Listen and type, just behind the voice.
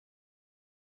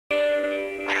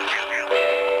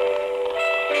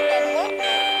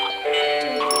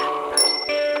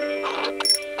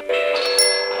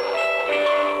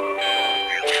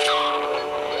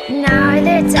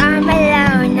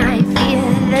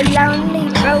lonely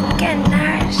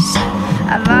brokenness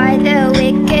of all the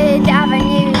wicked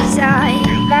avenues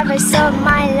I've ever sold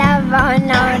my love on.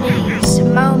 All these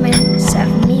moments of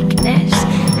meekness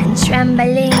and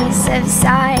trembling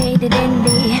subsided in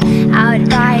the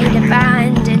outright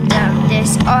abandon of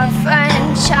this orphan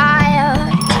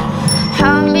child.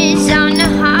 Home is on the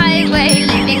highway,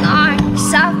 living on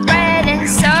soft bread and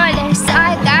solace.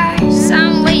 I guess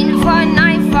I'm waiting for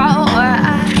nightfall or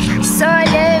a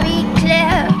solar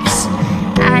eclipse,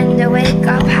 and I wake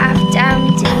up half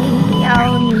empty,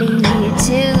 only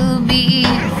to be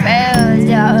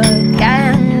filled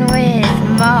again with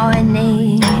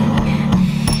mourning.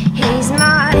 He's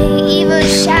my evil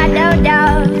shadow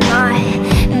dove, my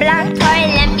black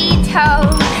palamito.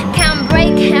 Can't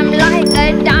break him like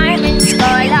a diamond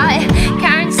skull, I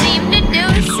can't seem to do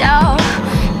so.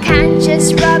 Can't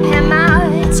just rub him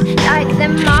out like the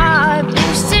mob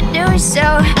used to do so.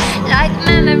 Like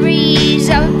memories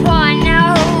of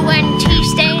porno and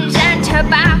tearstains and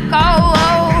tobacco.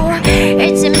 Oh,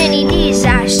 it's a mini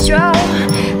disastro,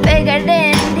 bigger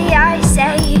than the ice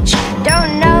age.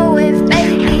 Don't know if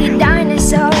baby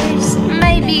dinosaurs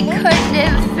maybe could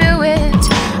live through it,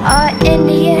 or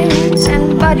Indians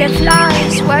and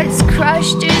butterflies. What's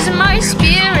crushed is my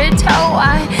spirit. Oh,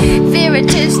 I fear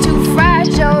it is too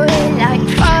fragile, like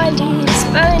follies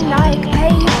burn like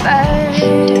paper.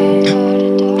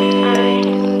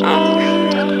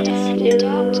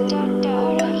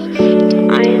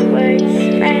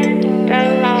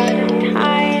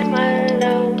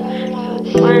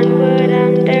 One would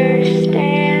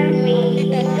understand me.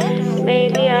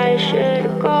 Maybe I should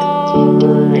go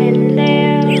and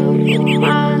live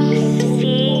amongst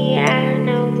the animals.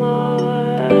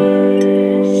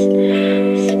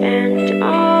 Spend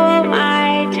all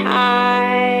my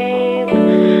time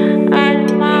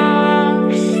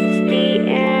amongst the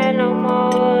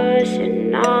animals,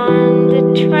 and on the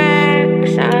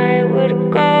tracks I would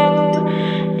go.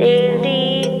 They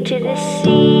lead to the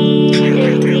sea,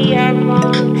 to be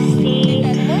amongst the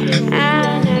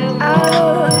animals.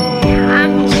 Oh,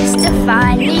 I'm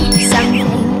justifying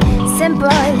something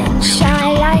simple and shy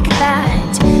like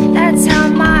that. That's how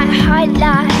my heart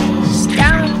lies,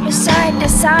 down beside the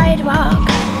sidewalk,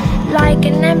 like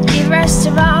an empty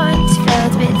restaurant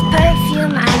filled with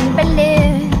perfume and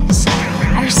balloons.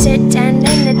 I sit and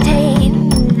entertain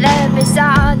the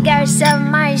bizarre ghosts of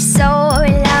my soul.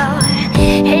 Oh,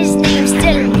 his name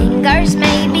still lingers,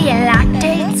 maybe it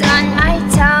lactates on my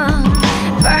tongue.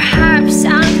 Perhaps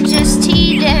I'm just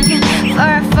heeding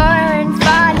for a foreign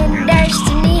fallen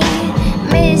destiny,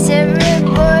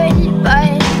 miserable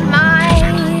but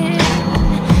mine.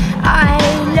 I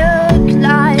look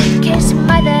like his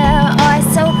mother or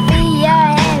Sophia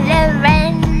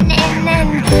Loren in an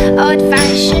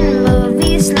old-fashioned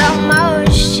movie, slow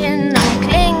motion. I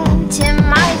cling to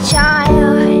my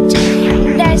child,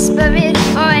 desperate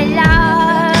for love.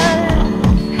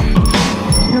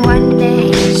 And one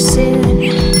day soon,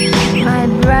 my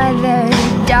brother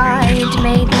died,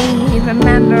 made me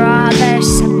remember all the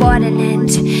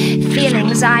subordinate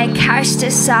feelings I cast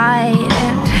aside.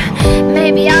 And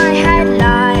maybe I had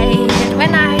lied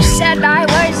when I said I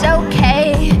was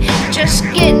okay, just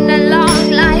getting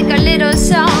along like a little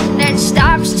song that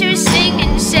stops to sing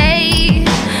and say,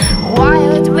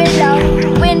 wild willow,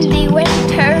 windy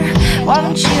winter,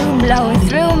 won't you blow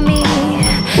through me,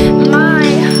 my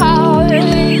whole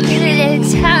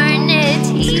eternity.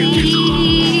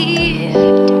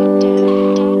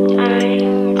 I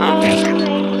always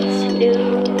knew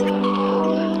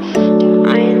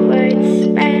I would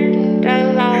spend a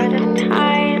lot of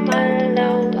time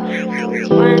alone.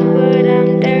 One would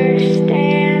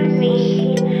understand me.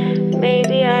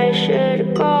 Maybe I should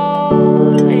go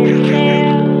and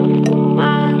live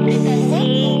amongst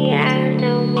the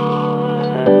animals.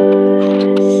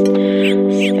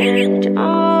 Spend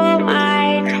all my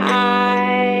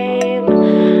time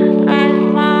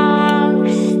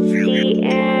amongst the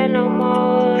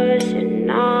animals,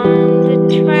 and on the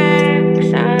track